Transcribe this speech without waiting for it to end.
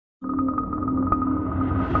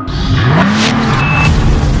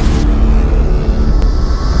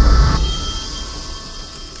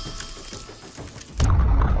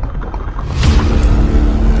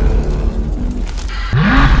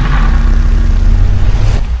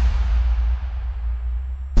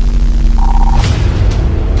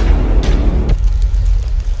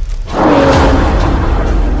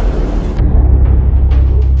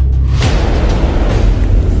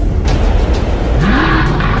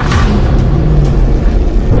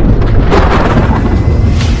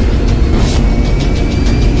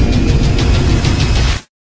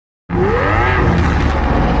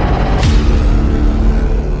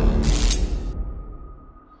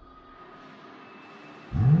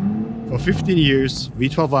For 15 years,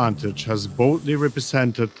 V12 Vantage has boldly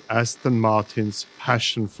represented Aston Martin's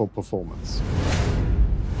passion for performance.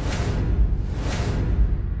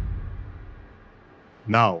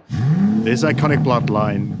 Now, this iconic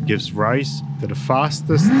bloodline gives rise to the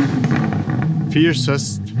fastest,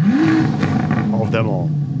 fiercest of them all.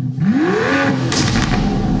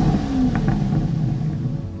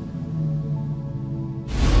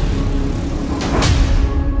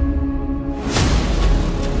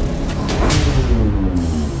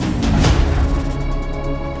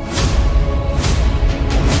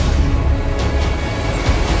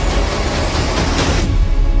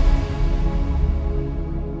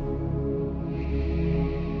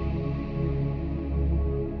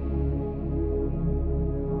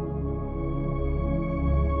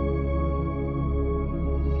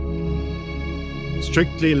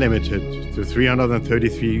 Strictly limited to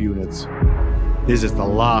 333 units, this is the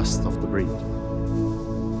last of the breed.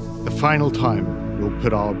 The final time we'll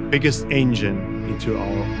put our biggest engine into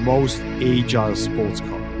our most agile sports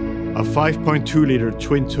car. A 5.2-liter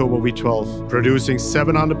twin-turbo V12 producing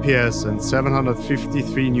 700 PS and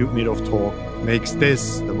 753 Nm of torque makes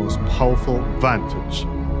this the most powerful Vantage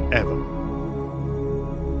ever.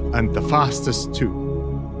 And the fastest too.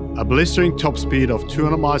 A blistering top speed of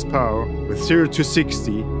 200 miles per hour with 0 to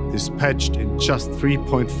 60 dispatched in just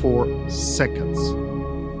 3.4 seconds.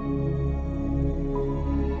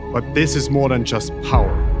 But this is more than just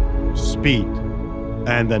power, speed,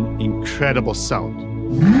 and an incredible sound.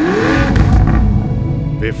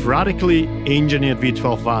 We've radically engineered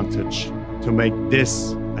V12 Vantage to make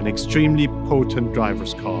this an extremely potent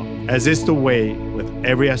driver's car, as is the way with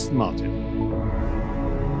every Aston Martin.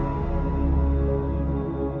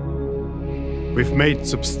 We've made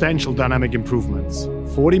substantial dynamic improvements,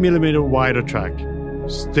 40mm wider track,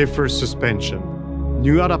 stiffer suspension,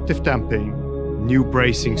 new adaptive damping, new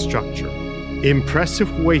bracing structure, impressive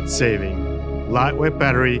weight saving, lightweight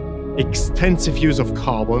battery, extensive use of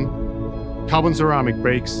carbon ceramic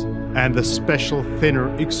brakes, and the special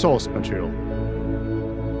thinner exhaust material.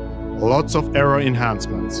 Lots of aero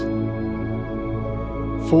enhancements,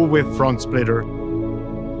 full width front splitter,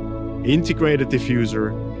 integrated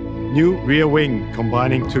diffuser, new rear wing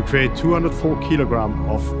combining to create 204 kg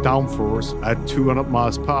of downforce at 200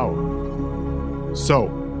 miles per hour. So,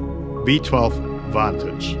 V12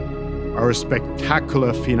 Vantage, our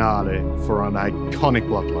spectacular finale for an iconic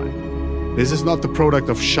bloodline. This is not the product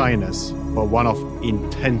of shyness, but one of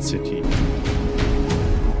intensity.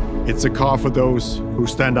 It's a car for those who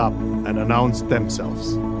stand up and announce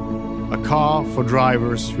themselves. A car for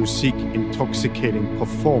drivers who seek intoxicating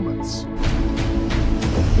performance.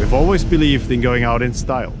 We've always believed in going out in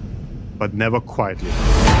style, but never quietly.